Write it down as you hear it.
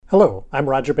Hello, I'm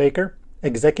Roger Baker,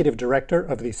 Executive Director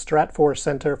of the Stratfor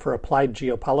Center for Applied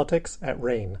Geopolitics at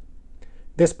RAIN.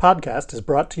 This podcast is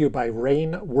brought to you by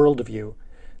RAIN Worldview,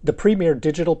 the premier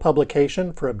digital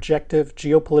publication for objective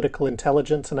geopolitical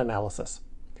intelligence and analysis.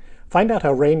 Find out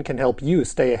how RAIN can help you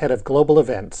stay ahead of global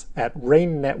events at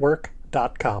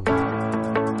rainnetwork.com.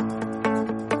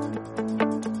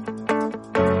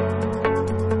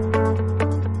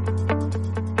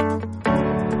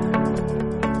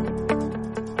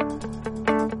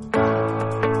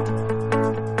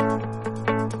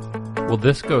 Well,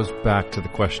 this goes back to the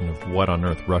question of what on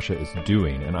earth Russia is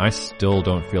doing, and I still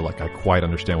don't feel like I quite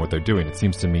understand what they're doing. It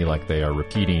seems to me like they are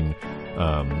repeating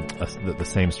the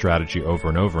same strategy over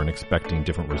and over and expecting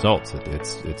different results.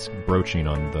 It's broaching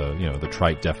on the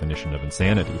trite definition of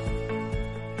insanity.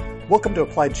 Welcome to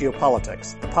Applied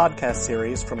Geopolitics, the podcast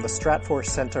series from the Stratfor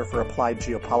Center for Applied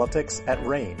Geopolitics at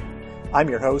RAIN. I'm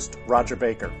your host, Roger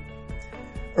Baker.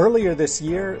 Earlier this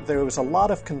year, there was a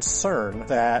lot of concern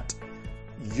that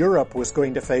Europe was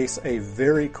going to face a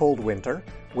very cold winter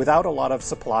without a lot of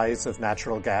supplies of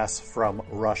natural gas from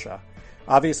Russia.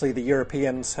 Obviously, the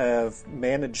Europeans have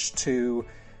managed to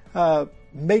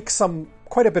make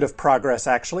quite a bit of progress,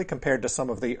 actually, compared to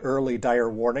some of the early dire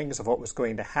warnings of what was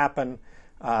going to happen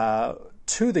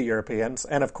to the Europeans.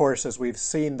 And of course, as we've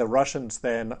seen, the Russians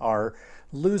then are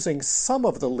losing some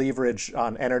of the leverage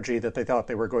on energy that they thought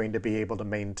they were going to be able to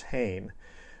maintain.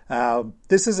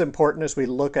 This is important as we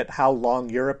look at how long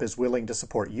Europe is willing to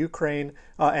support Ukraine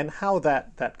and how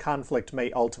that conflict may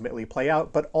ultimately play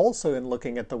out, but also in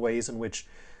looking at the ways in which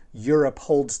Europe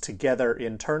holds together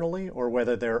internally or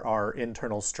whether there are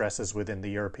internal stresses within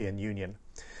the European Union.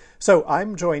 So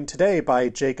I'm joined today by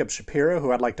Jacob Shapiro,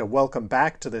 who I'd like to welcome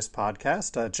back to this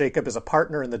podcast. Jacob is a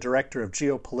partner and the Director of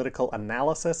Geopolitical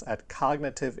Analysis at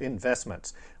Cognitive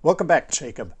Investments. Welcome back,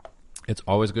 Jacob. It's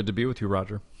always good to be with you,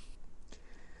 Roger.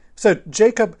 So,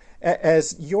 Jacob,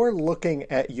 as you're looking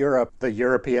at Europe, the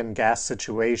European gas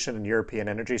situation and European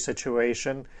energy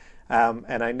situation,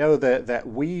 and I know that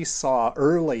we saw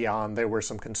early on there were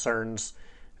some concerns,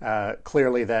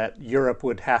 clearly, that Europe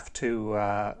would have to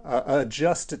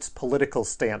adjust its political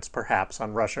stance, perhaps,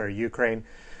 on Russia or Ukraine.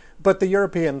 But the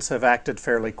Europeans have acted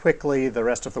fairly quickly, the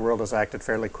rest of the world has acted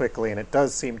fairly quickly, and it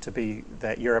does seem to be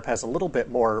that Europe has a little bit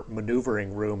more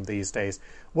maneuvering room these days.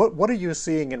 What are you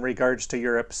seeing in regards to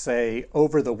Europe, say,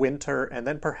 over the winter, and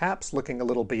then perhaps looking a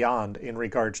little beyond in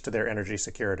regards to their energy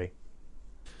security?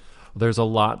 There's a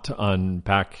lot to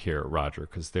unpack here, Roger,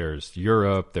 because there's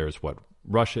Europe, there's what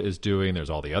Russia is doing.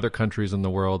 There's all the other countries in the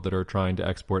world that are trying to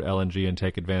export LNG and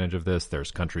take advantage of this.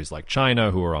 There's countries like China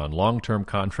who are on long-term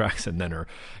contracts and then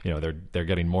they're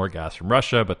getting more gas from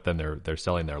Russia, but then they're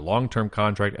selling their long-term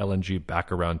contract LNG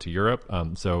back around to Europe.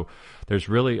 So there's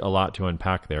really a lot to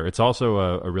unpack there. It's also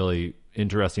a really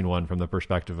interesting one from the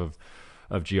perspective of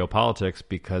geopolitics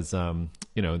because,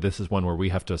 this is one where we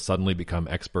have to suddenly become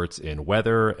experts in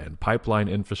weather and pipeline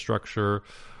infrastructure,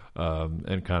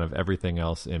 and kind of everything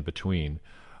else in between.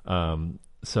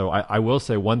 So I will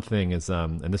say one thing is,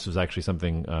 and this was actually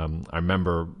something I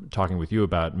remember talking with you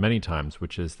about many times,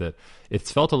 which is that it's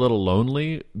felt a little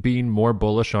lonely being more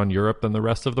bullish on Europe than the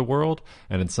rest of the world.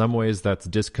 And in some ways that's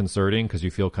disconcerting because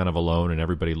you feel kind of alone and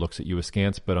everybody looks at you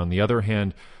askance. But on the other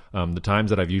hand, the times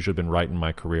that I've usually been right in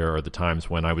my career are the times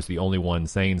when I was the only one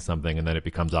saying something and then it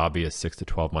becomes obvious 6 to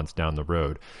 12 months down the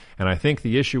road. And I think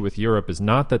the issue with Europe is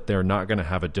not that they're not going to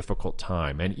have a difficult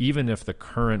time. And even if the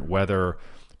current weather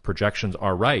projections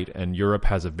are right and Europe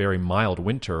has a very mild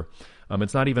winter,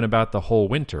 it's not even about the whole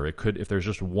winter. It could, if there's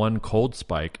just one cold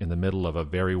spike in the middle of a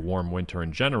very warm winter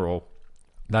in general,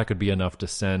 that could be enough to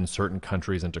send certain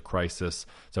countries into crisis.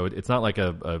 So it's not like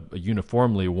a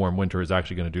uniformly warm winter is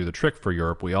actually going to do the trick for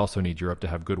Europe. We also need Europe to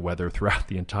have good weather throughout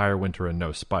the entire winter and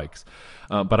no spikes.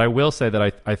 But I will say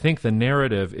that I think the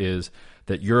narrative is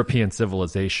that European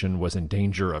civilization was in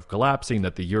danger of collapsing,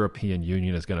 that the European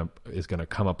Union is going to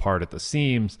come apart at the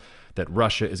seams, that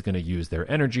Russia is going to use their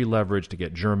energy leverage to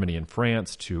get Germany and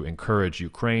France to encourage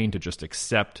Ukraine to just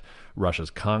accept Russia's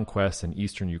conquests in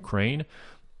eastern Ukraine.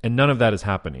 And none of that is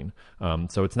happening.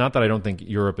 So it's not that I don't think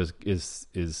Europe is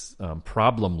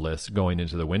problemless going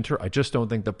into the winter. I just don't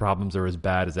think the problems are as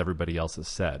bad as everybody else has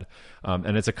said.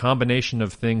 And it's a combination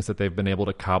of things that they've been able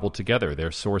to cobble together.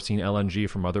 They're sourcing LNG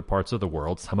from other parts of the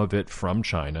world, some of it from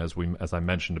China, as I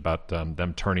mentioned about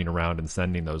them turning around and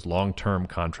sending those long-term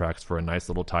contracts for a nice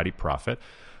little tidy profit.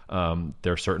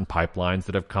 There are certain pipelines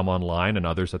that have come online and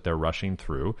others that they're rushing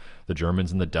through. The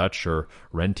Germans and the Dutch are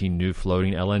renting new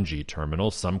floating LNG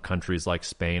terminals. Some countries like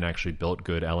Spain actually built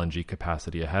good LNG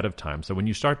capacity ahead of time. So when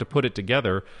you start to put it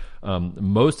together,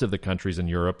 most of the countries in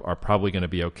Europe are probably going to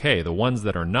be okay. The ones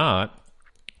that are not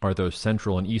are those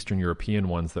Central and Eastern European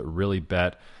ones that really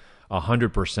bet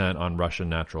 100% on Russian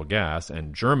natural gas,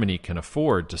 and Germany can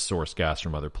afford to source gas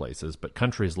from other places, but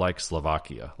countries like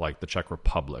Slovakia, like the Czech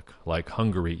Republic, like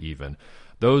Hungary even,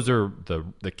 those are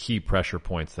the key pressure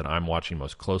points that I'm watching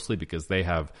most closely because they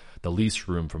have the least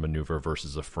room for maneuver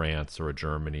versus a France or a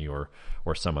Germany or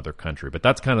some other country. But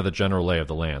that's kind of the general lay of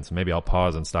the land. So maybe I'll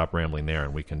pause and stop rambling there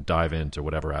and we can dive into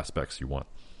whatever aspects you want.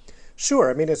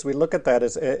 Sure. I mean, as we look at that,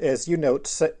 as you note,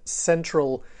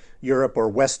 Central Europe or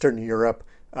Western Europe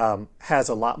has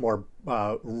a lot more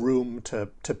room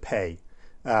to pay,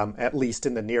 at least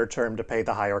in the near term, to pay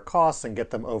the higher costs and get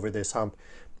them over this hump.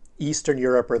 Eastern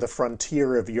Europe, or the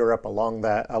frontier of Europe along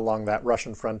that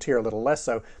Russian frontier, a little less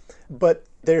so. But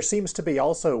there seems to be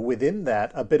also within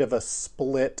that a bit of a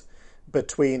split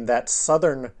between that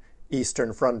southern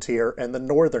eastern frontier and the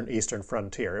northern eastern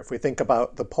frontier. If we think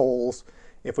about the Poles,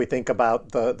 if we think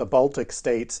about the Baltic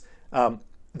states,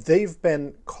 they've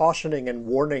been cautioning and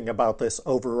warning about this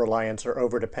over-reliance or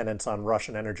over-dependence on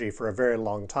Russian energy for a very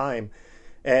long time,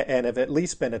 and have at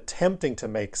least been attempting to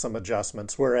make some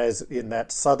adjustments, whereas in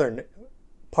that southern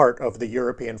part of the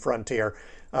European frontier,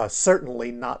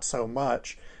 certainly not so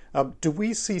much. Do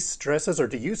we see stresses, or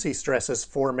do you see stresses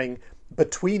forming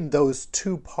between those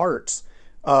two parts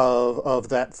of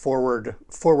that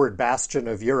forward bastion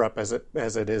of Europe as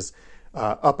it is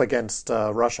up against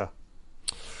Russia?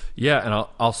 Yeah, and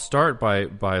I'll start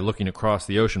by looking across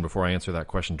the ocean before I answer that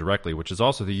question directly, which is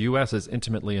also the U.S. is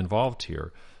intimately involved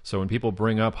here. So when people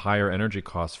bring up higher energy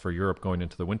costs for Europe going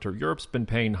into the winter, Europe's been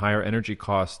paying higher energy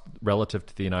costs relative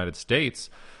to the United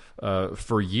States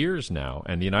for years now.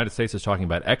 And the United States is talking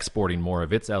about exporting more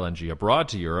of its LNG abroad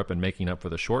to Europe and making up for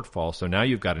the shortfall. So now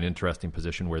you've got an interesting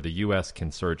position where the U.S.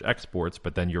 can surge exports,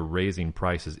 but then you're raising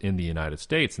prices in the United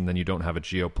States, and then you don't have a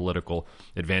geopolitical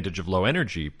advantage of low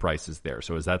energy prices there.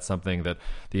 So is that something that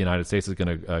the United States is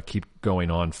going to keep going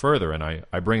on further? And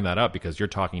I bring that up because you're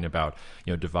talking about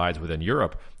divides within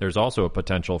Europe. There's also a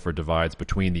potential for divides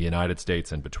between the United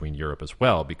States and between Europe as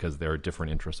well, because there are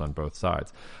different interests on both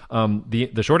sides.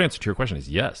 The short answer to your question is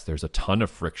yes, there's a ton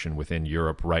of friction within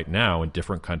Europe right now, and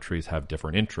different countries have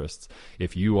different interests.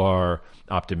 If you are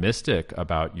optimistic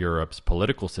about Europe's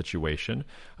political situation,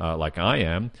 like I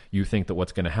am, you think that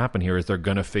what's going to happen here is they're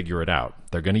going to figure it out.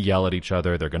 They're going to yell at each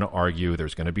other. They're going to argue.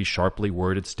 There's going to be sharply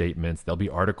worded statements. There'll be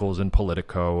articles in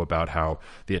Politico about how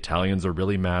the Italians are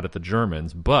really mad at the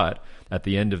Germans. But at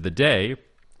the end of the day,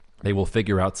 they will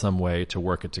figure out some way to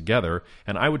work it together.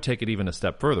 And I would take it even a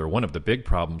step further. One of the big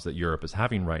problems that Europe is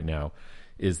having right now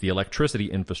is the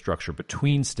electricity infrastructure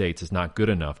between states is not good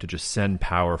enough to just send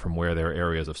power from where there are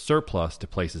areas of surplus to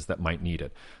places that might need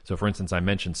it. So, for instance, I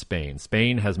mentioned Spain.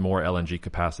 Spain has more LNG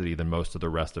capacity than most of the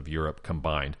rest of Europe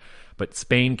combined. But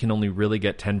Spain can only really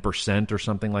get 10% or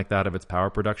something like that of its power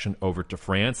production over to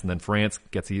France, and then France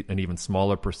gets an even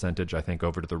smaller percentage, I think,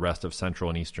 over to the rest of Central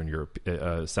and Eastern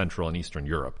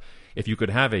Europe. If you could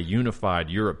have a unified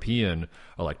European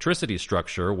electricity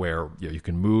structure where you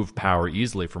can move power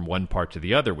easily from one part to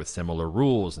the other with similar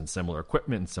rules and similar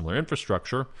equipment and similar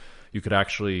infrastructure, you could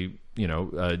actually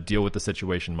deal with the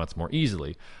situation much more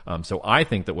easily. So I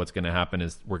think that what's going to happen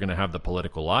is we're going to have the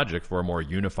political logic for a more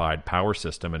unified power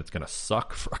system, and it's going to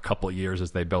suck for a couple of years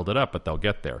as they build it up, but they'll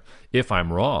get there. If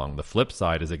I'm wrong, the flip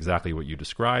side is exactly what you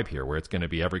describe here, where it's going to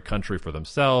be every country for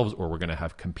themselves, or we're going to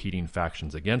have competing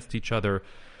factions against each other.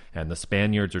 And the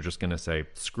Spaniards are just going to say,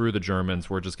 screw the Germans,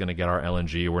 we're just going to get our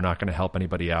LNG, we're not going to help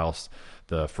anybody else.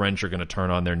 The French are going to turn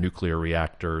on their nuclear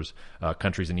reactors.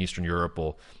 Countries in Eastern Europe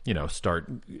will,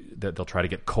 they'll try to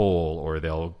get coal, or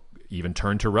they'll even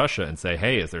turn to Russia and say,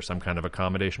 hey, is there some kind of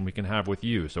accommodation we can have with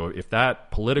you? So if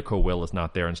that political will is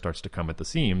not there and starts to come at the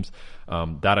seams,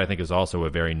 that I think is also a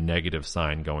very negative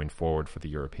sign going forward for the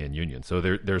European Union. So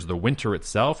there's the winter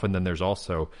itself, and then there's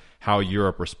also how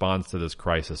Europe responds to this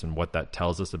crisis and what that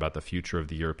tells us about the future of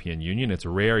the European Union. It's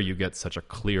rare you get such a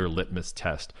clear litmus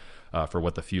test for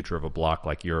what the future of a bloc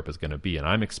like Europe is going to be. And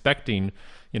I'm expecting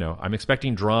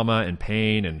drama and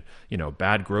pain and,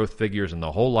 bad growth figures and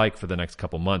the whole like for the next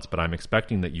couple months. But I'm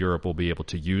expecting that Europe will be able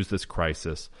to use this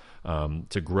crisis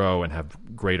to grow and have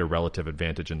greater relative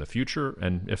advantage in the future.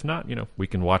 And if not, we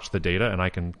can watch the data and I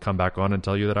can come back on and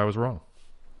tell you that I was wrong.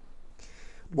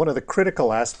 One of the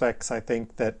critical aspects, I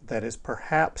think, that is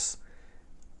perhaps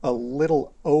a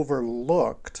little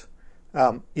overlooked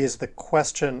is the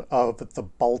question of the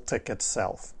Baltic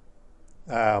itself.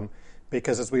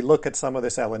 Because as we look at some of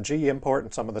this LNG import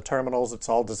and some of the terminals, it's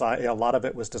all designed. A lot of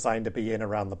it was designed to be in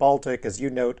around the Baltic, as you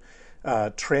note,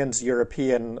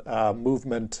 trans-European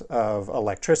movement of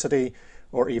electricity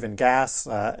or even gas,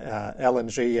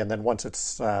 LNG, and then once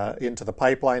it's into the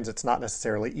pipelines, it's not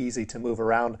necessarily easy to move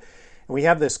around. And we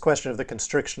have this question of the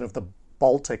constriction of the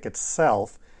Baltic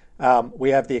itself.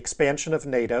 We have the expansion of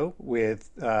NATO with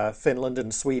Finland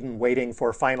and Sweden waiting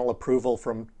for final approval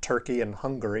from Turkey and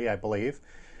Hungary, I believe,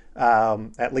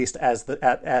 at least as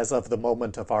of the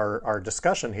moment of our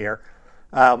discussion here,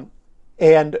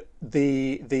 and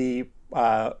the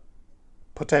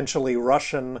potentially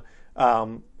Russian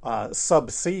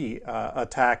subsea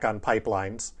attack on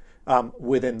pipelines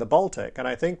within the Baltic. And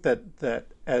I think that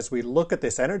as we look at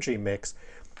this energy mix,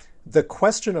 the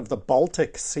question of the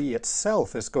Baltic Sea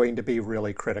itself is going to be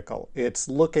really critical. It's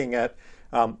looking at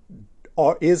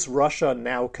is Russia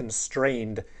now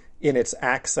constrained in its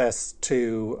access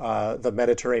to the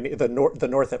Mediterranean, the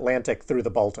North Atlantic through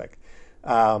the Baltic,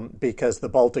 because the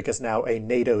Baltic is now a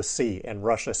NATO sea and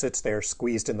Russia sits there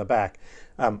squeezed in the back.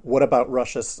 What about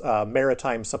Russia's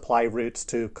maritime supply routes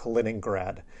to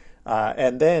Kaliningrad?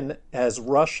 And then as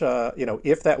Russia,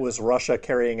 if that was Russia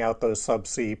carrying out those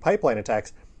subsea pipeline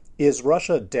attacks, is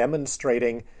Russia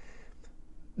demonstrating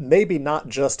maybe not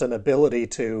just an ability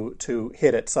to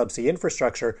hit at subsea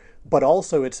infrastructure, but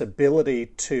also its ability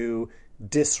to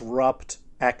disrupt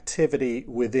activity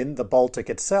within the Baltic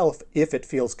itself if it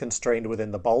feels constrained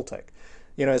within the Baltic?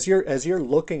 As you're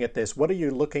looking at this, what are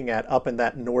you looking at up in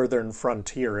that northern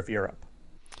frontier of Europe?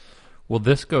 Well,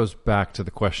 this goes back to the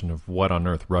question of what on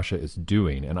earth Russia is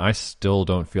doing, and I still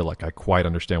don't feel like I quite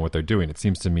understand what they're doing. It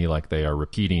seems to me like they are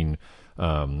repeating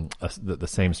the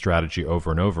same strategy over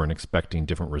and over and expecting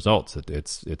different results.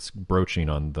 It's broaching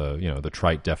on the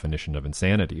trite definition of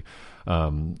insanity.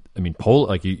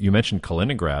 Like you mentioned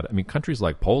Kaliningrad. Countries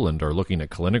like Poland are looking at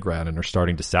Kaliningrad and are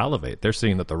starting to salivate. They're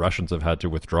seeing that the Russians have had to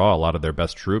withdraw a lot of their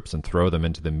best troops and throw them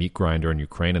into the meat grinder in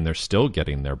Ukraine, and they're still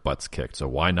getting their butts kicked. So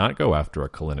why not go after a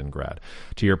Kaliningrad?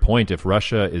 To your point, if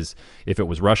it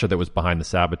was Russia that was behind the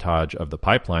sabotage of the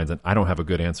pipelines, and I don't have a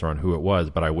good answer on who it was,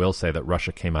 but I will say that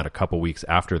Russia came out a couple weeks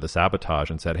after the sabotage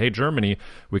and said, hey, Germany,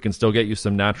 we can still get you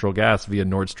some natural gas via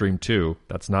Nord Stream 2.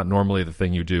 That's not normally the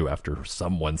thing you do after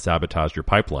someone sabotaged your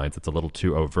pipelines. It's a little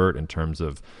too overt in terms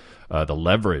of the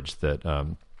leverage that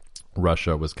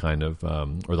Russia was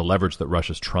or the leverage that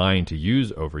Russia's trying to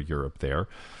use over Europe there.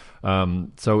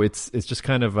 So it's just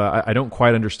kind of I don't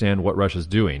quite understand what Russia's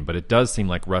doing, but it does seem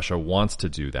like Russia wants to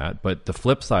do that. But the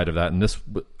flip side of that, and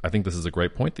I think this is a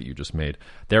great point that you just made,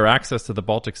 their access to the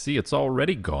Baltic Sea, it's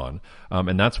already gone,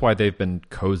 and that's why they've been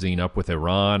cozying up with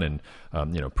Iran. And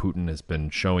Putin has been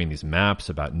showing these maps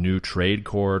about new trade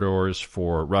corridors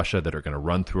for Russia that are going to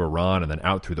run through Iran and then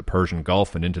out through the Persian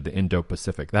Gulf and into the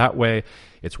Indo-Pacific that way.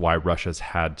 It's why Russia's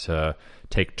had to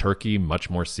take Turkey much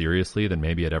more seriously than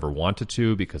maybe it ever wanted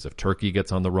to, because if Turkey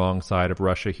gets on the wrong side of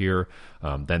Russia here,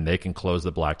 then they can close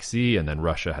the Black Sea, and then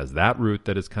Russia has that route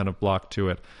that is kind of blocked to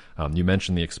it. You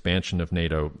mentioned the expansion of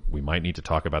NATO. We might need to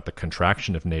talk about the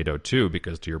contraction of NATO too,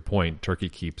 because to your point, Turkey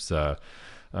keeps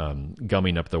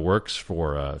gumming up the works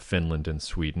for Finland and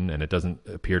Sweden, and it doesn't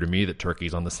appear to me that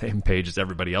Turkey's on the same page as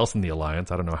everybody else in the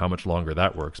alliance. I don't know how much longer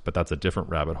that works, but that's a different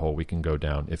rabbit hole we can go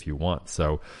down if you want.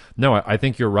 So, no, I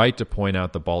think you're right to point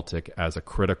out the Baltic as a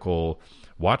critical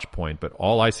watch point, but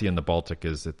all I see in the Baltic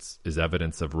is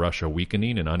evidence of Russia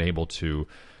weakening and unable to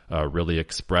really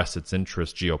express its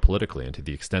interest geopolitically, and to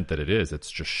the extent that it is, it's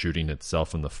just shooting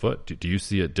itself in the foot. Do you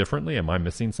see it differently? Am I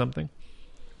missing something?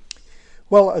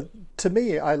 Well, to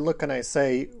me, I look and I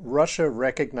say Russia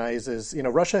recognizes,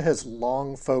 Russia has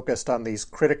long focused on these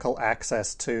critical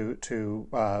access to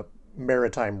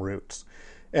maritime routes.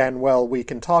 And while we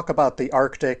can talk about the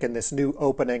Arctic and this new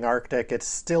opening Arctic, it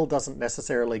still doesn't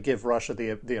necessarily give Russia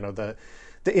the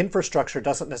infrastructure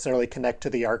doesn't necessarily connect to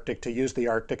the Arctic to use the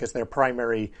Arctic as their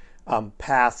primary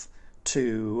path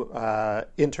to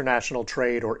international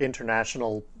trade or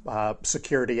international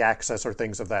security access or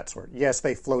things of that sort. Yes,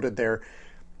 they floated their,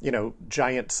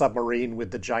 giant submarine with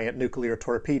the giant nuclear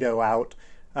torpedo out,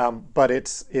 but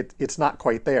it's not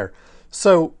quite there.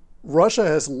 So Russia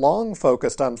has long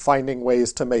focused on finding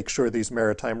ways to make sure these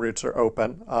maritime routes are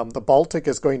open. The Baltic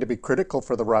is going to be critical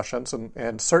for the Russians,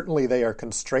 and certainly they are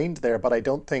constrained there, but I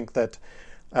don't think that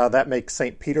that makes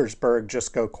St. Petersburg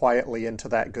just go quietly into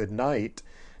that good night.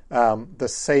 The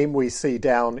same we see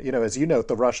down, as you note,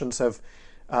 the Russians have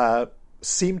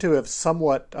seem to have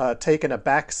somewhat taken a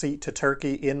backseat to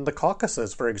Turkey in the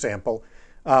Caucasus, for example,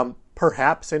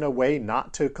 perhaps in a way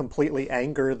not to completely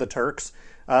anger the Turks,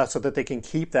 so that they can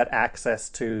keep that access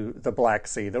to the Black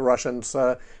Sea. The Russians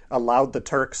allowed the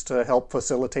Turks to help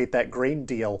facilitate that grain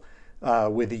deal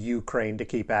with the Ukraine to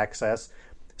keep access.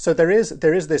 So there is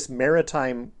this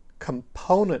maritime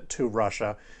component to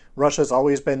Russia. Russia's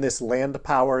always been this land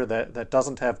power that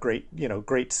doesn't have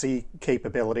great sea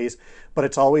capabilities, but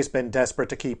it's always been desperate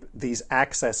to keep these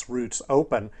access routes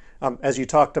open. As you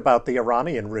talked about the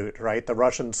Iranian route, right? The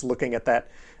Russians looking at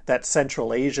that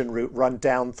Central Asian route run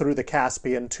down through the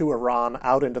Caspian to Iran,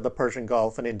 out into the Persian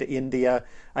Gulf and into India.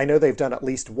 I know they've done at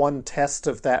least one test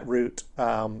of that route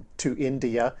to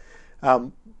India.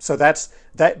 So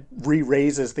that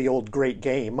re-raises the old great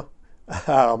game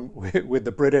with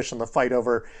the British and the fight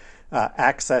over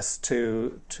access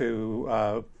to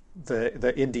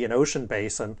the Indian Ocean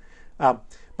basin.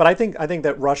 But I think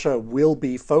that Russia will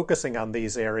be focusing on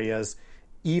these areas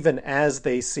even as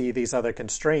they see these other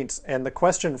constraints. And the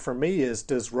question for me is,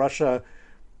 does Russia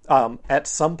at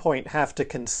some point have to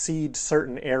concede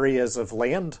certain areas of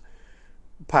land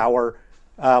power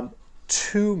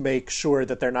to make sure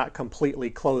that they're not completely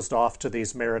closed off to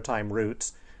these maritime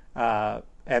routes?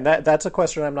 And that's a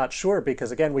question I'm not sure,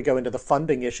 because again, we go into the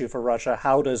funding issue for Russia.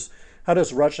 How does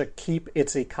Russia keep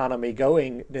its economy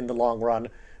going in the long run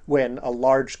when a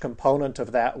large component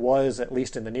of that was, at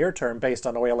least in the near term, based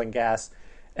on oil and gas,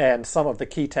 and some of the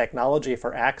key technology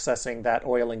for accessing that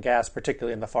oil and gas,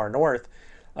 particularly in the far north,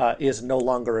 is no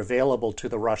longer available to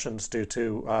the Russians due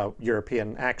to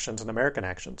European actions and American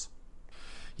actions?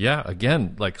 Yeah,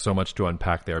 again, like so much to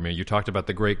unpack there. I mean, you talked about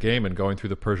the Great Game and going through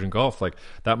the Persian Gulf. Like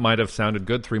that might have sounded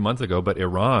good 3 months ago, but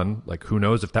Iran, like who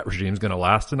knows if that regime is going to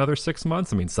last another 6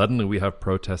 months? I mean, suddenly we have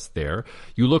protests there.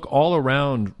 You look all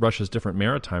around Russia's different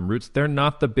maritime routes, they're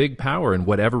not the big power in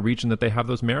whatever region that they have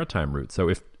those maritime routes. So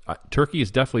if Turkey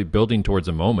is definitely building towards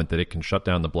a moment that it can shut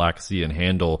down the Black Sea and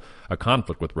handle a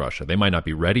conflict with Russia. They might not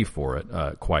be ready for it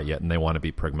quite yet, and they want to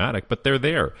be pragmatic, but they're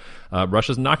there.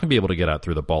 Russia's not going to be able to get out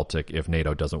through the Baltic if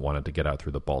NATO doesn't want it to get out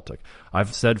through the Baltic.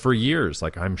 I've said for years,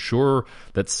 like I'm sure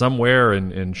that somewhere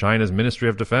in China's Ministry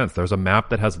of Defense, there's a map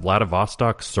that has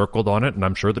Vladivostok circled on it, and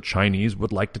I'm sure the Chinese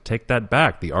would like to take that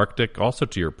back. The Arctic, also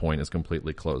to your point, is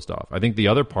completely closed off. I think the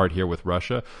other part here with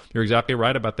Russia, you're exactly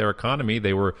right about their economy.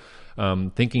 They were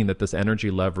thinking that this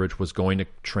energy leverage was going to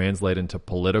translate into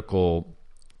political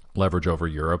leverage over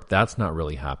Europe. That's not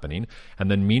really happening. And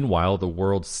then meanwhile, the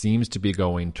world seems to be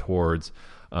going towards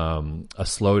a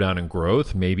slowdown in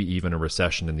growth, maybe even a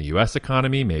recession in the U.S.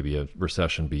 economy, maybe a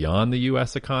recession beyond the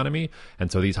U.S. economy.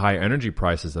 And so these high energy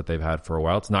prices that they've had for a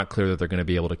while, it's not clear that they're going to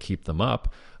be able to keep them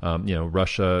up.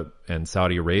 Russia and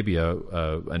Saudi Arabia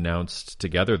announced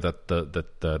together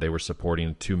that they were supporting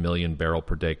a 2 million barrel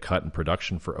per day cut in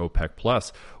production for OPEC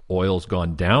plus. Oil's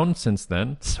gone down since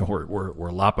then, so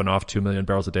we're lopping off 2 million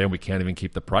barrels a day, and we can't even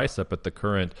keep the price up at the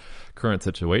current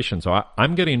situation. So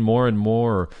I'm getting more and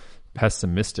more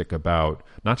pessimistic about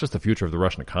not just the future of the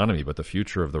Russian economy, but the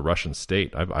future of the Russian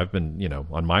state. I've been,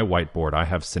 on my whiteboard, I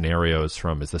have scenarios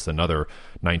from, is this another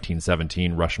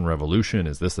 1917 Russian Revolution?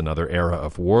 Is this another era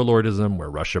of warlordism where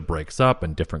Russia breaks up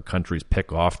and different countries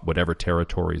pick off whatever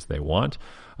territories they want?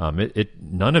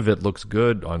 None of it looks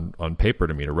good on paper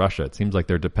to me to Russia. It seems like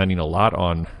they're depending a lot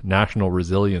on national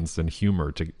resilience and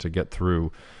humor to get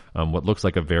through what looks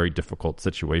like a very difficult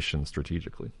situation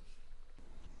strategically.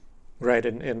 Right,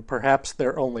 and perhaps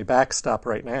their only backstop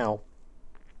right now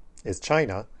is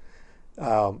China,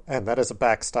 and that is a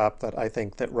backstop that I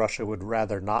think that Russia would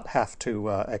rather not have to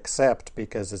accept,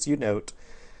 because, as you note,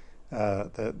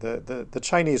 the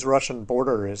Chinese-Russian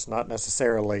border is not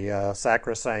necessarily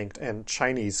sacrosanct, and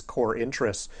Chinese core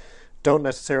interests don't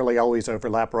necessarily always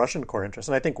overlap Russian core interests.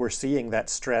 And I think we're seeing that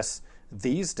stress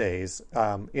these days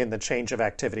in the change of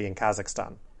activity in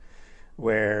Kazakhstan,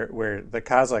 where the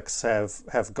Kazakhs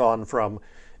have gone from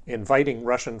inviting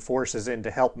Russian forces in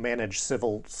to help manage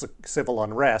civil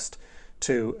unrest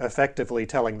to effectively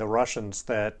telling the Russians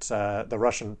that the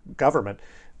Russian government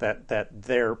that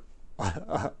they're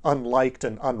unliked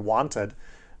and unwanted.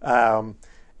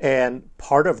 And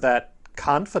part of that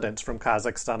confidence from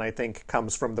Kazakhstan, I think,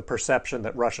 comes from the perception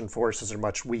that Russian forces are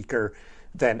much weaker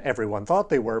than everyone thought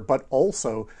they were, but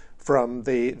also from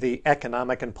the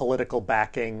economic and political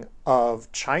backing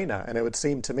of China. And it would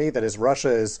seem to me that as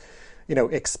Russia is,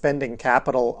 expending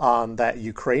capital on that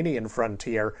Ukrainian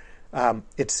frontier,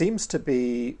 it seems to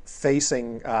be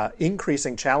facing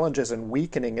increasing challenges and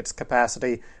weakening its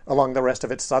capacity along the rest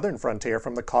of its southern frontier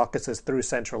from the Caucasus through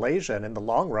Central Asia. And in the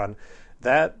long run,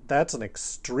 that's an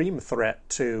extreme threat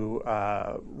to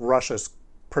Russia's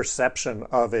perception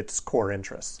of its core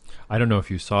interests. I don't know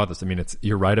if you saw this. I mean,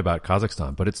 you're right about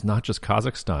Kazakhstan, but it's not just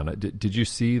Kazakhstan. Did you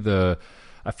see the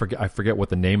I forget what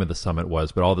the name of the summit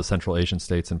was, but all the Central Asian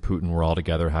states and Putin were all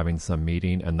together having some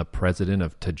meeting, and the president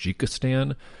of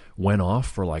Tajikistan went off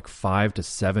for like 5 to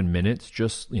 7 minutes,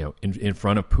 just in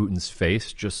front of Putin's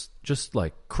face, just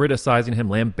like criticizing him,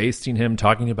 lambasting him,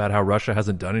 talking about how Russia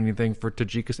hasn't done anything for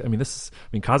Tajikistan.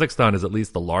 Kazakhstan is at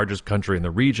least the largest country in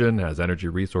the region, has energy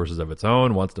resources of its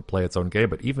own, wants to play its own game,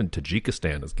 but even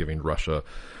Tajikistan is giving Russia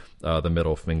the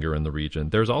middle finger in the region.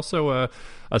 There's also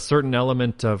a certain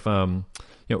element of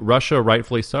Russia,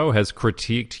 rightfully so, has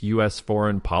critiqued U.S.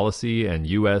 foreign policy and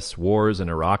U.S. wars in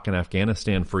Iraq and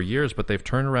Afghanistan for years, but they've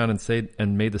turned around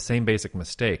and made the same basic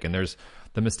mistake. And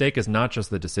the mistake is not just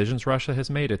the decisions Russia has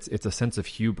made; it's a sense of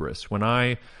hubris. When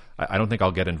I don't think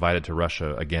I'll get invited to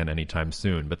Russia again anytime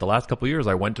soon, but the last couple of years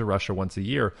I went to Russia once a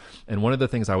year, and one of the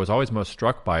things I was always most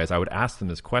struck by is I would ask them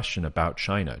this question about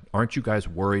China. Aren't you guys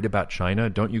worried about China?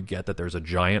 Don't you get that there's a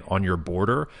giant on your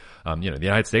border? The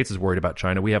United States is worried about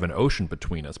China. We have an ocean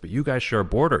between us, but you guys share a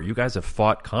border. You guys have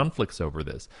fought conflicts over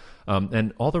this.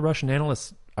 And all the Russian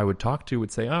analysts I would talk to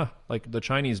would say, the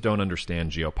Chinese don't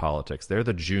understand geopolitics. They're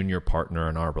the junior partner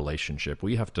in our relationship.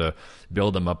 We have to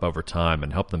build them up over time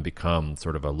and help them become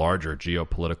sort of a larger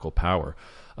geopolitical power.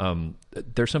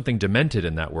 There's something demented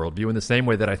in that worldview, in the same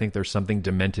way that I think there's something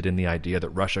demented in the idea that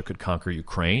Russia could conquer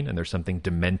Ukraine, and there's something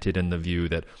demented in the view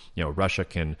that Russia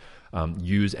can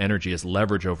use energy as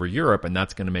leverage over Europe, and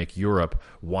that's going to make Europe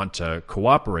want to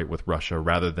cooperate with Russia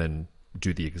rather than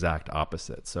do the exact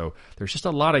opposite. So there's just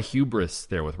a lot of hubris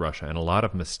there with Russia and a lot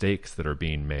of mistakes that are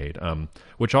being made,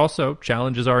 which also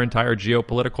challenges our entire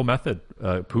geopolitical method.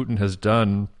 Putin has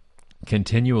done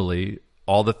continually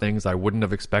all the things I wouldn't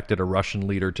have expected a Russian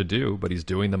leader to do, but he's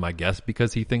doing them, I guess,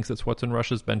 because he thinks it's what's in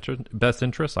Russia's best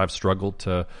interest. I've struggled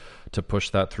to push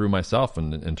that through myself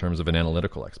in terms of an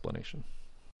analytical explanation.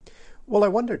 Well, I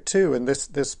wonder too, and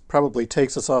this probably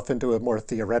takes us off into a more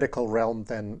theoretical realm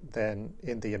than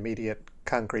in the immediate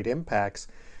concrete impacts.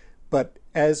 But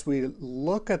as we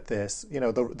look at this,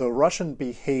 the Russian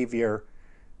behavior,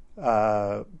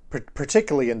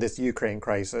 particularly in this Ukraine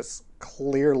crisis,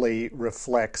 clearly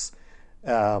reflects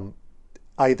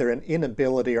either an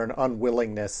inability or an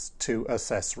unwillingness to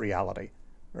assess reality.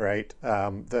 Right,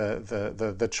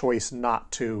 the choice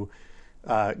not to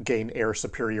gain air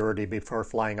superiority before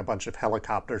flying a bunch of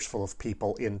helicopters full of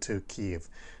people into Kyiv.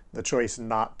 The choice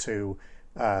not to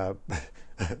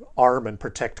arm and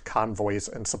protect convoys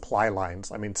and supply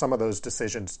lines. I mean, some of those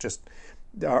decisions just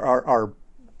are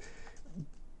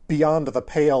beyond the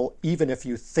pale. Even if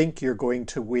you think you're going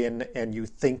to win and you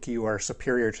think you are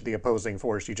superior to the opposing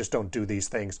force, you just don't do these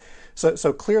things.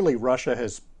 So clearly Russia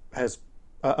has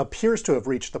appears to have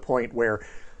reached the point where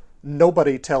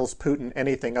nobody tells Putin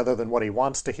anything other than what he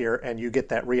wants to hear, and you get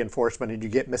that reinforcement, and you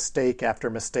get mistake after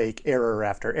mistake, error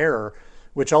after error,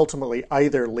 which ultimately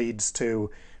either leads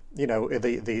to, the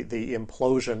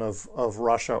implosion of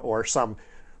Russia, or some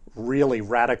really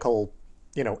radical,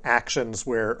 actions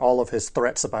where all of his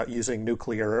threats about using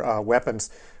nuclear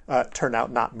weapons turn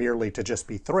out not merely to just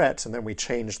be threats, and then we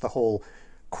change the whole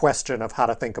question of how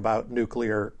to think about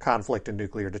nuclear conflict and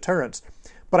nuclear deterrence.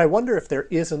 But I wonder if there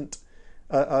isn't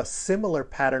a similar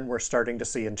pattern we're starting to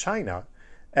see in China,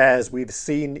 as we've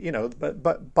seen,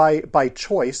 but by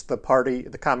choice,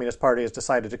 the Communist Party has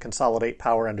decided to consolidate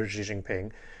power under Xi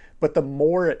Jinping. But the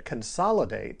more it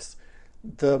consolidates,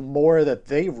 the more that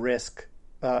they risk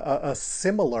a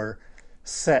similar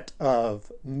set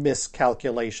of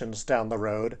miscalculations down the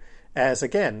road, as,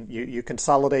 again, you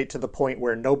consolidate to the point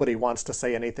where nobody wants to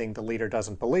say anything the leader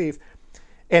doesn't believe.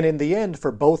 And in the end,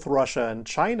 for both Russia and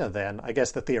China, then, I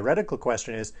guess the theoretical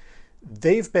question is,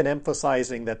 they've been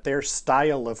emphasizing that their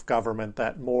style of government,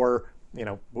 that more,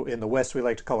 in the West we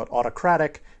like to call it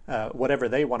autocratic, whatever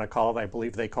they want to call it, I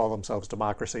believe they call themselves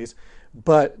democracies,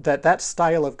 but that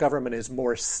style of government is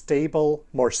more stable,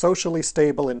 more socially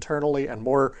stable internally, and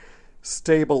more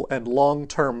stable and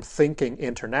long-term thinking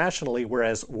internationally,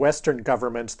 whereas Western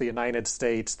governments, the United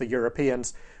States, the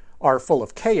Europeans, are full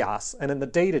of chaos. And in the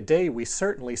day-to-day, we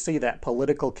certainly see that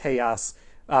political chaos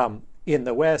in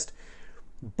the West.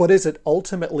 But is it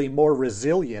ultimately more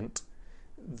resilient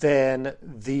than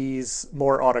these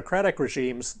more autocratic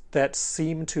regimes that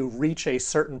seem to reach a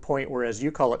certain point where, as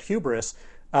you call it, hubris,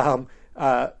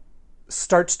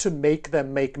 starts to make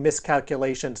them make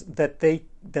miscalculations that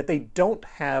they don't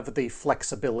have the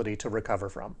flexibility to recover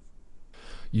from?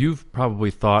 You've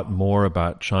probably thought more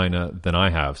about China than I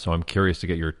have, so I'm curious to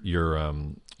get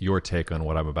your take on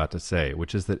what I'm about to say,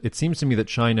 which is that it seems to me that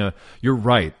China, you're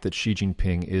right that Xi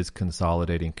Jinping is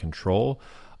consolidating control.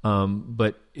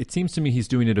 But it seems to me he's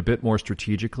doing it a bit more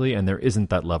strategically, and there isn't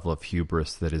that level of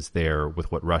hubris that is there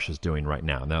with what Russia's doing right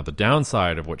now. Now, the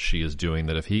downside of what Xi is doing,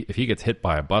 that if he gets hit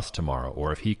by a bus tomorrow,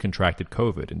 or if he contracted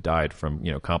COVID and died from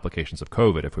complications of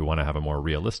COVID, if we want to have a more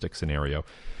realistic scenario,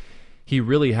 he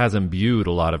really has imbued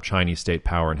a lot of Chinese state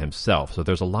power in himself. So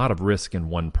there's a lot of risk in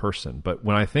one person. But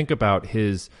when I think about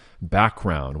his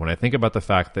background, when I think about the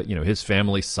fact that his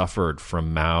family suffered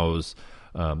from Mao's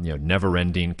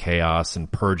never-ending chaos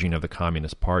and purging of the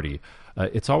Communist Party,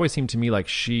 it's always seemed to me like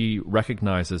Xi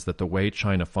recognizes that the way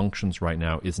China functions right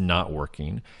now is not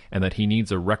working, and that he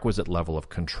needs a requisite level of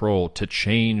control to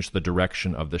change the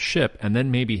direction of the ship, and then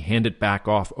maybe hand it back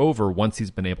off over once he's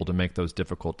been able to make those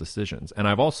difficult decisions. And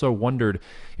I've also wondered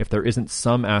if there isn't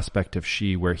some aspect of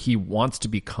Xi where he wants to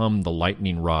become the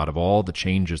lightning rod of all the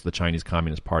changes the Chinese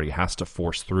Communist Party has to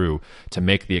force through to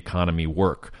make the economy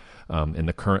work in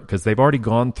the current, because they've already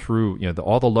gone through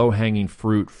all the low-hanging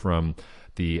fruit from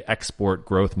the export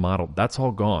growth model. That's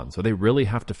all gone. So they really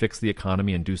have to fix the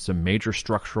economy and do some major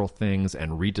structural things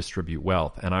and redistribute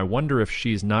wealth. And I wonder if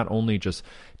she's not only just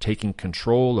taking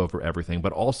control over everything,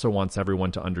 but also wants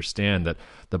everyone to understand that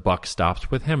the buck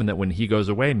stops with him, and that when he goes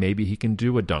away, maybe he can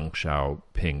do a Deng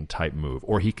Xiaoping type move,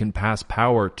 or he can pass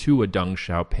power to a Deng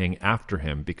Xiaoping after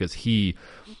him, because he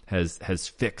has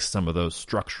fixed some of those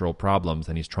structural problems,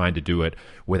 and he's trying to do it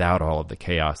without all of the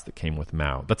chaos that came with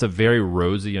Mao. That's a very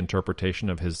rosy interpretation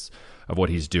of what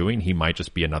he's doing. He might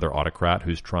just be another autocrat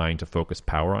who's trying to focus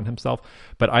power on himself,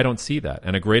 but I don't see that.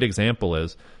 And a great example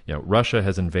is, Russia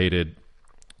has invaded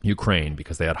Ukraine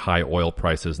because they had high oil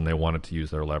prices and they wanted to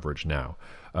use their leverage now.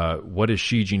 What is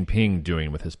Xi Jinping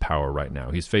doing with his power right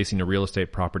now? He's facing a real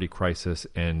estate property crisis,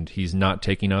 and he's not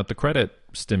taking out the credit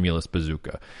stimulus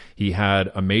bazooka. He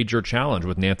had a major challenge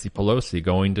with Nancy Pelosi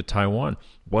going to Taiwan.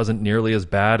 Wasn't nearly as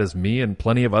bad as me and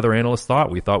plenty of other analysts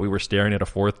thought. We thought we were staring at a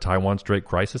fourth Taiwan Strait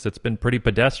crisis. It's been pretty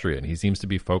pedestrian. He seems to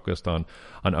be focused on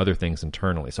other things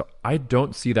internally. So I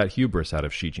don't see that hubris out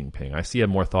of Xi Jinping. I see a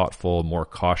more thoughtful, more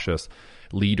cautious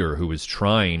leader who is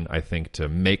trying, I think, to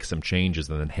make some changes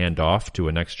and then hand off to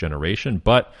a next generation.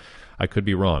 But I could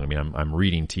be wrong. I mean, I'm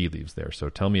reading tea leaves there. So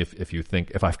tell me if you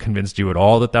think, if I've convinced you at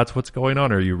all that that's what's going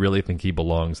on, or you really think he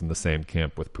belongs in the same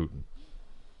camp with Putin.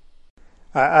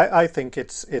 I think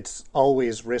it's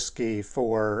always risky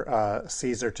for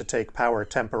Caesar to take power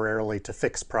temporarily to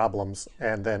fix problems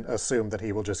and then assume that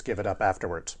he will just give it up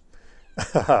afterwards.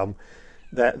 And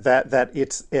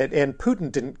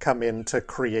Putin didn't come in to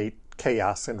create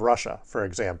chaos in Russia, for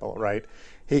example, right?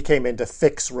 He came in to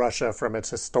fix Russia from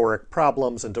its historic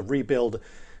problems and to rebuild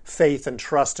faith and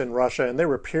trust in Russia. And there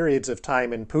were periods of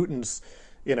time in Putin's,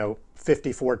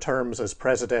 54 terms as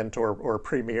president or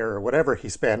premier or whatever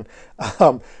he's been,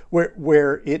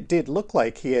 where it did look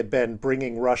like he had been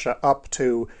bringing Russia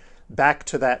back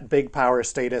to that big power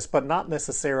status, but not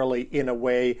necessarily in a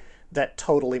way that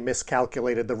totally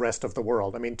miscalculated the rest of the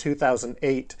world. I mean,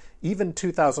 2008, even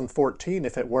 2014,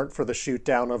 if it weren't for the shoot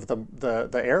down of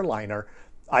the airliner,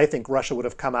 I think Russia would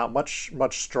have come out much,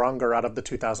 much stronger out of the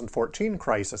 2014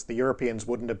 crisis. The Europeans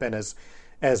wouldn't have been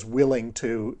as willing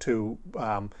to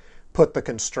put the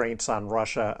constraints on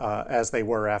Russia as they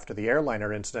were after the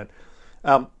airliner incident.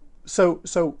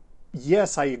 So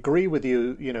yes, I agree with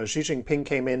you. Xi Jinping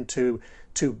came in to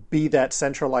be that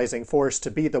centralizing force, to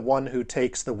be the one who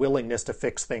takes the willingness to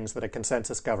fix things that a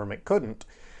consensus government couldn't.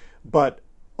 But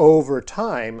over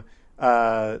time,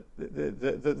 the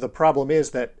problem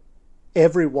is that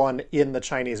everyone in the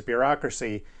Chinese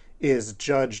bureaucracy is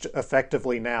judged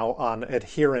effectively now on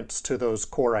adherence to those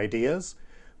core ideas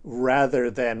rather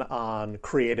than on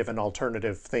creative and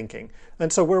alternative thinking.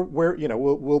 And so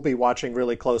we'll be watching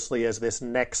really closely as this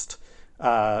next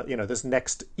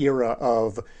era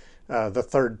of the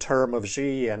third term of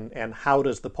Xi, and how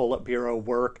does the Politburo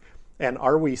work, and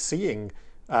are we seeing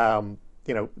any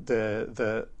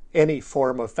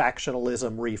form of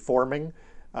factionalism reforming?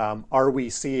 Are we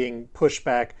seeing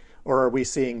pushback, or are we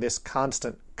seeing this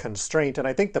constant constraint? And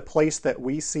I think the place that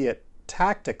we see it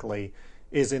tactically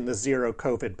is in the zero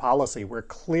COVID policy, where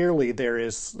clearly there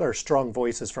are strong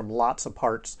voices from lots of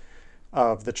parts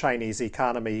of the Chinese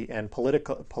economy and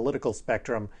political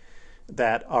spectrum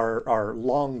that are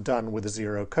long done with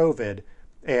zero COVID,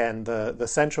 and the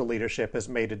central leadership has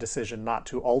made a decision not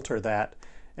to alter that.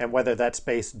 And whether that's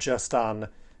based just on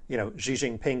Xi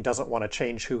Jinping doesn't want to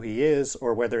change who he is,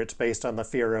 or whether it's based on the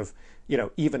fear of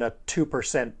even a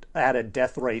 2% added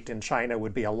death rate in China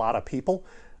would be a lot of people.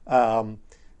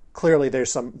 Clearly,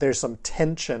 there's some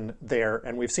tension there,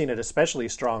 and we've seen it especially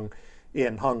strong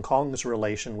in Hong Kong's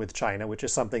relation with China, which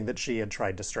is something that Xi had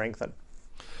tried to strengthen.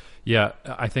 Yeah,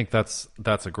 I think that's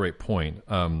a great point.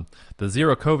 The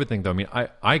zero COVID thing, though, I mean,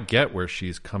 I get where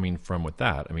she's coming from with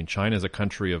that. I mean, China is a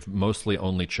country of mostly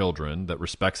only children that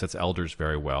respects its elders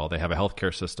very well. They have a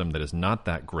healthcare system that is not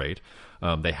that great.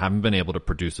 They haven't been able to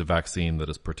produce a vaccine that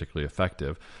is particularly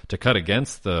effective. To cut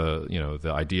against the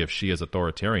idea of Xi as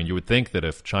authoritarian, you would think that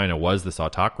if China was this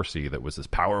autocracy that was as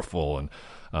powerful and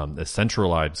as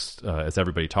centralized as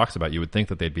everybody talks about, you would think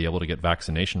that they'd be able to get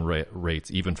vaccination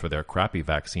rates even for their crappy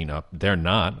vaccine up. They're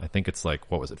not. I think it's like,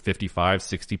 55,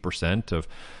 60% of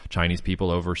Chinese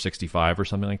people over 65 or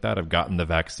something like that have gotten the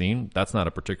vaccine. That's not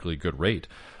a particularly good rate.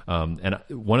 And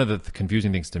one of the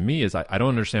confusing things to me is I don't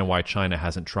understand why China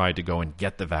hasn't tried to go and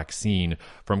get the vaccine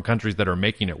from countries that are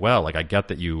making it well. Like, I get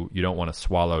that you don't want to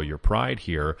swallow your pride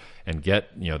here and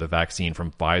get, the vaccine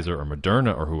from Pfizer or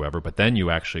Moderna or whoever, but then you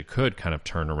actually could kind of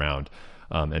turn around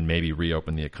and maybe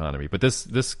reopen the economy. But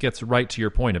this gets right to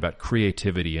your point about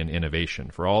creativity and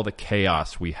innovation. For all the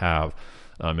chaos we have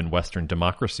in Western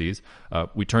democracies,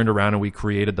 we turned around and we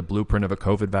created the blueprint of a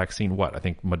COVID vaccine. I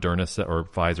think Moderna or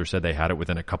Pfizer said they had it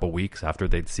within a couple weeks after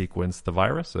they'd sequenced the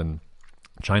virus. And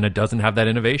China doesn't have that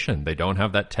innovation. They don't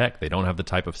have that tech. They don't have the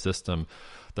type of system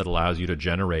that allows you to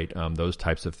generate those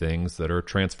types of things that are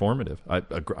transformative.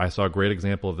 I saw a great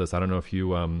example of this. I don't know if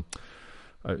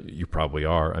you probably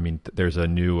are. I mean, there's a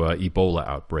new Ebola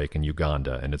outbreak in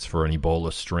Uganda, and it's for an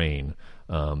Ebola strain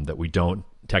that we don't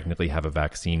technically have a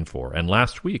vaccine for. And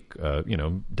last week,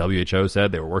 WHO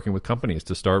said they were working with companies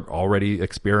to start already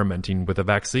experimenting with a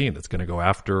vaccine that's going to go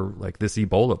after like this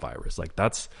Ebola virus. Like,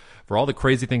 that's, for all the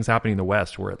crazy things happening in the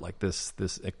West, we're at like this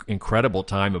incredible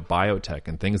time of biotech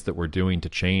and things that we're doing to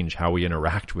change how we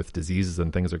interact with diseases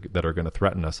and things that are going to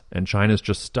threaten us. And China's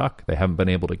just stuck. They haven't been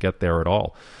able to get there at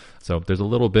all. So there's a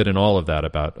little bit in all of that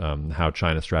about how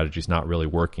China's strategy is not really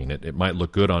working. It might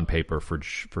look good on paper for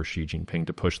Xi Jinping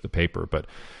to push the paper, but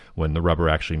when the rubber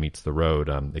actually meets the road,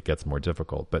 it gets more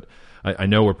difficult. But I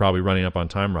know we're probably running up on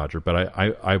time, Roger, but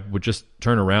I would just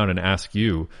turn around and ask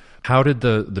you, how did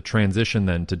the transition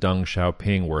then to Deng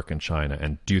Xiaoping work in China?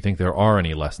 And do you think there are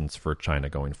any lessons for China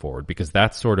going forward? Because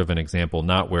that's sort of an example,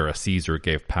 not where a Caesar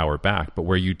gave power back, but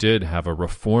where you did have a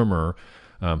reformer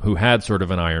who had sort of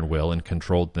an iron will and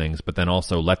controlled things, but then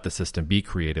also let the system be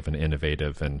creative and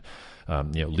innovative and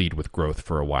lead with growth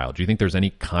for a while. Do you think there's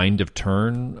any kind of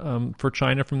turn for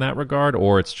China from that regard,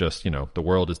 or it's just the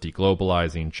world is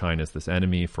deglobalizing, China's this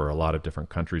enemy for a lot of different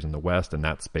countries in the West, and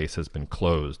that space has been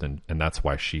closed, and that's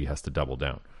why Xi has to double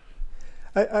down?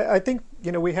 I think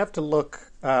we have to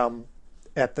look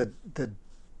at the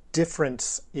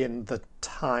difference in the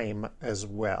time as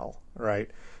well,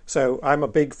 right? So I'm a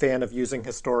big fan of using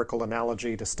historical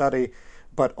analogy to study,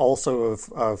 but also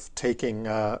of taking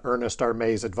Ernest R.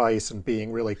 May's advice and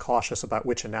being really cautious about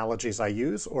which analogies I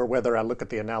use or whether I look at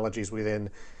the analogies within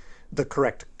the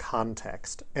correct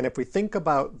context. And if we think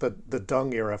about the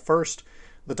Deng era first,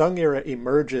 the Deng era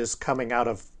emerges coming out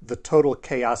of the total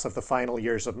chaos of the final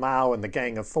years of Mao and the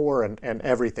Gang of Four and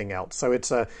everything else. So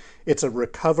it's a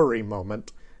recovery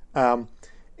moment.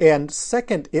 And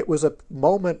second, it was a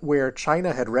moment where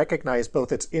China had recognized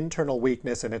both its internal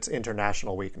weakness and its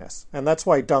international weakness. And that's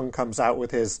why Deng comes out with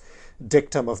his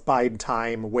dictum of bide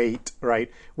time, wait,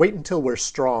 right? Wait until we're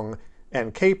strong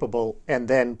and capable and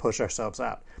then push ourselves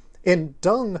out. And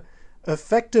Deng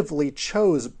effectively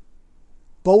chose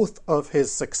both of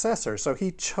his successors. So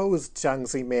he chose Jiang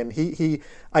Zemin, he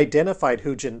identified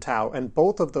Hu Jintao, and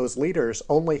both of those leaders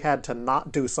only had to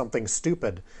not do something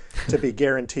stupid to be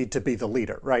guaranteed to be the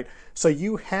leader, right? So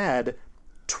you had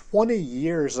 20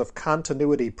 years of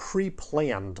continuity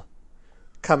pre-planned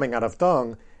coming out of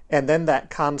Deng, and then that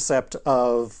concept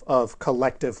of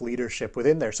collective leadership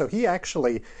within there. So he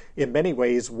actually, in many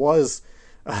ways, was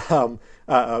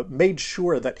made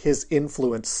sure that his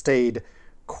influence stayed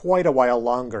quite a while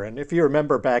longer. And if you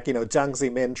remember back, Jiang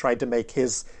Zemin tried to make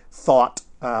his thought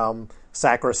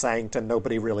sacrosanct and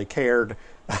nobody really cared.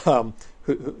 Hu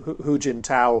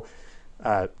Jintao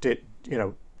did,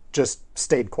 just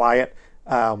stayed quiet.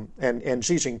 And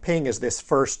Xi Jinping is this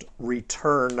first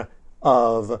return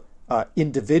of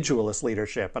individualist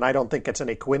leadership. And I don't think it's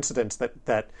any coincidence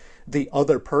that the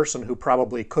other person who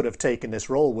probably could have taken this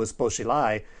role was Bo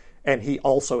Xilai, and he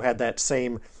also had that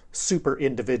same super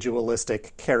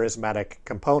individualistic, charismatic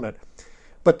component.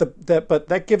 But but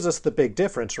that gives us the big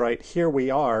difference, right? Here we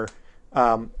are.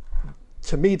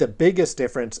 To me, the biggest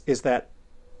difference is that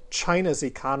China's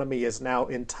economy is now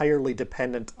entirely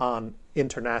dependent on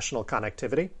international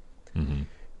connectivity,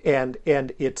 and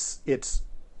it's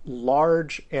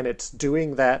large, and it's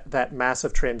doing that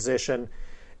massive transition,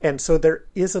 and so there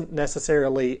isn't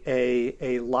necessarily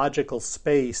a logical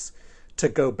space to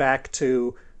go back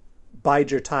to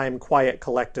bide your time, quiet,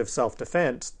 collective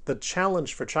self-defense. The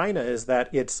challenge for China is that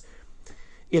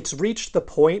it's reached the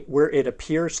point where it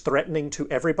appears threatening to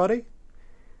everybody,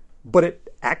 but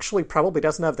it actually probably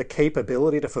doesn't have the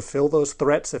capability to fulfill those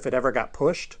threats if it ever got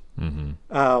pushed.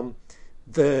 Mm-hmm.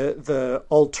 The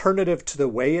alternative to the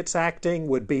way it's acting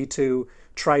would be to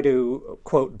try to,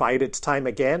 quote, bide its time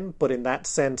again, but in that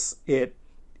sense,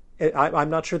 I'm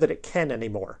not sure that it can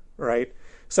anymore, right?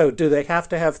 So do they have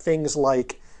to have things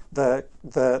like the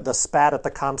spat at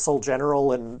the consul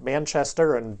general in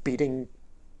Manchester and beating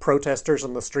protesters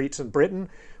in the streets in Britain?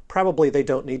 Probably they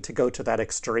don't need to go to that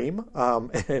extreme.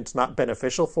 And it's not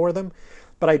beneficial for them.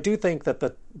 But I do think that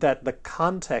the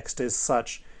context is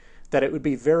such that it would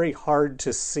be very hard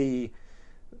to see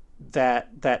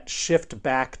that shift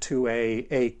back to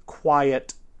a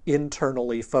quiet,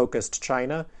 internally focused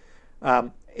China.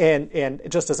 And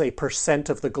just as a percent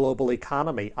of the global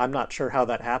economy, I'm not sure how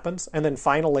that happens. And then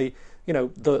finally,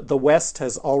 the West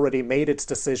has already made its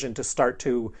decision to start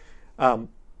to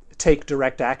take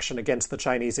direct action against the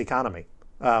Chinese economy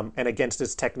and against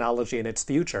its technology and its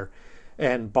future.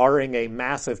 And barring a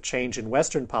massive change in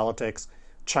Western politics,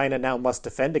 China now must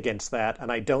defend against that.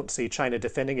 And I don't see China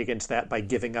defending against that by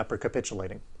giving up or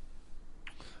capitulating.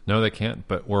 No, they can't,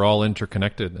 but we're all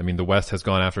interconnected. I mean, the West has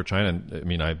gone after China. I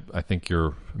mean, I think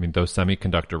those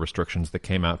semiconductor restrictions that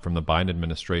came out from the Biden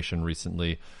administration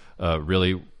recently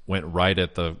really went right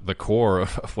at the core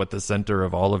of what the center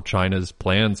of all of China's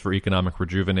plans for economic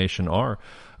rejuvenation are.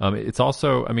 It's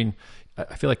also,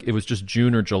 I feel like it was just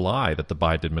June or July that the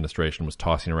Biden administration was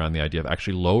tossing around the idea of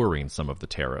actually lowering some of the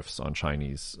tariffs on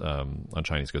Chinese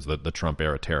goods, the Trump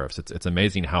era tariffs. It's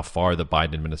amazing how far the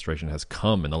Biden administration has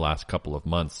come in the last couple of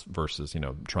months versus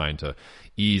trying to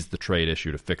ease the trade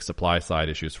issue to fix supply side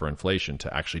issues for inflation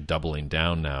to actually doubling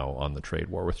down now on the trade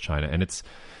war with China. And it's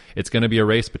going to be a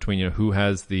race between who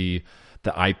has the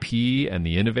IP and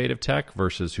the innovative tech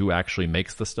versus who actually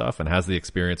makes the stuff and has the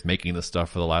experience making the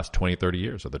stuff for the last 20, 30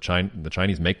 years. So the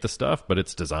Chinese make the stuff, but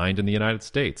it's designed in the United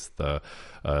States.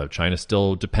 China's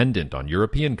still dependent on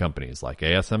European companies like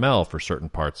ASML for certain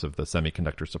parts of the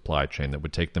semiconductor supply chain that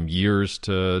would take them years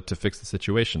to fix the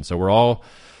situation. So we're all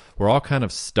kind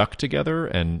of stuck together,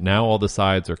 and now all the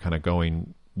sides are kind of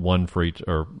going one for each,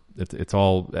 or it's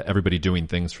all everybody doing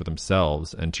things for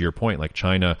themselves. And to your point, like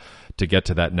China, to get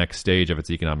to that next stage of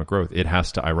its economic growth, it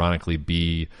has to ironically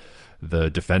be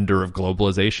the defender of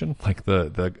globalization, like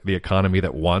the economy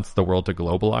that wants the world to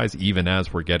globalize, even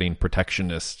as we're getting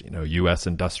protectionist, U.S.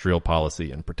 industrial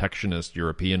policy and protectionist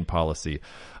European policy.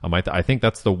 I think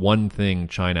that's the one thing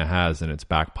China has in its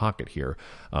back pocket here.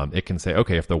 It can say,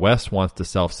 okay, if the West wants to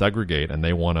self-segregate and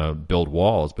they want to build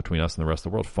walls between us and the rest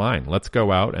of the world, fine. Let's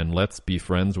go out and let's be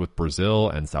friends with Brazil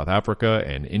and South Africa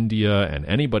and India and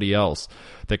anybody else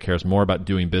that cares more about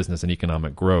doing business and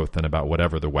economic growth than about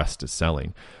whatever the West is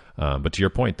selling. But to your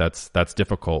point, that's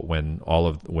difficult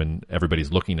when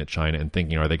everybody's looking at China and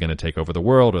thinking, are they going to take over the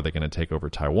world? Are they going to take over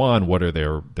Taiwan? What are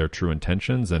their true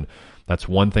intentions? And that's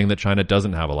one thing that China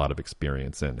doesn't have a lot of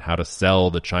experience in: how to sell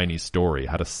the Chinese story,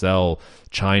 how to sell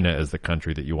China as the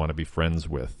country that you want to be friends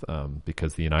with.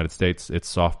 Because the United States, its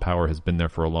soft power has been there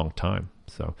for a long time.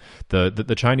 So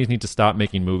the Chinese need to stop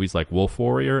making movies like Wolf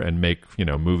Warrior and make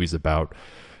movies about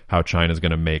how China's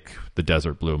going to make the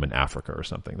desert bloom in Africa or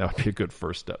something. That would be a good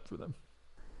first step for them.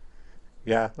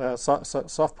 Yeah,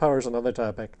 soft power is another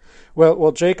topic.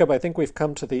 Well, Jacob, I think we've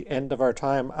come to the end of our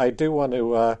time. I do want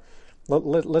to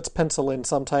let's pencil in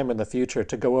sometime in the future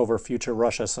to go over future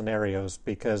Russia scenarios,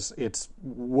 because it's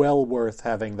well worth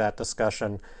having that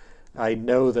discussion. I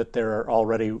know that there are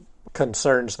already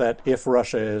concerns that if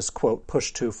Russia is, quote,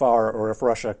 pushed too far, or if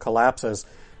Russia collapses,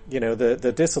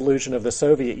 the dissolution of the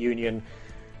Soviet Union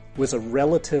was a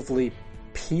relatively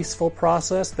peaceful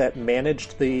process that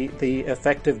managed the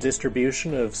effective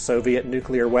distribution of Soviet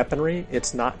nuclear weaponry.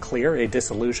 It's not clear a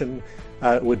dissolution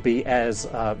would be as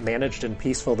managed and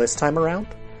peaceful this time around.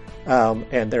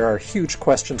 And there are huge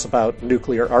questions about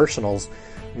nuclear arsenals,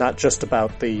 not just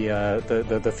about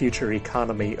the future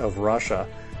economy of Russia.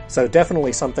 So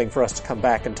definitely something for us to come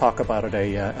back and talk about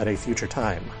at a future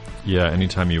time. Yeah,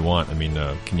 anytime you want.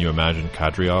 Can you imagine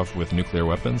Kadyrov with nuclear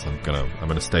weapons? I'm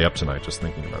gonna stay up tonight just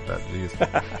thinking about that.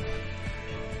 Jeez.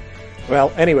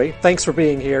 Well, anyway, thanks for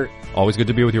being here. Always good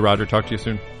to be with you, Roger. Talk to you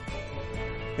soon.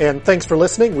 And thanks for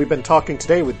listening. We've been talking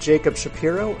today with Jacob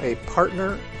Shapiro, a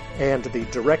partner and the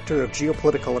Director of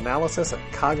Geopolitical Analysis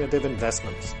at Cognitive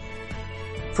Investments.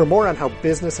 For more on how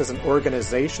businesses and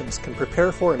organizations can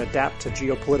prepare for and adapt to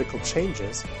geopolitical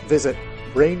changes, visit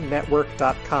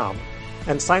RAINnetwork.com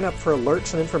and sign up for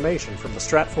alerts and information from the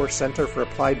Stratfor Center for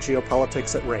Applied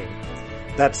Geopolitics at RAIN.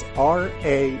 That's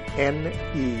RANE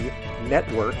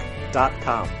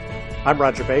network.com. I'm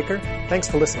Roger Baker. Thanks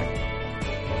for listening.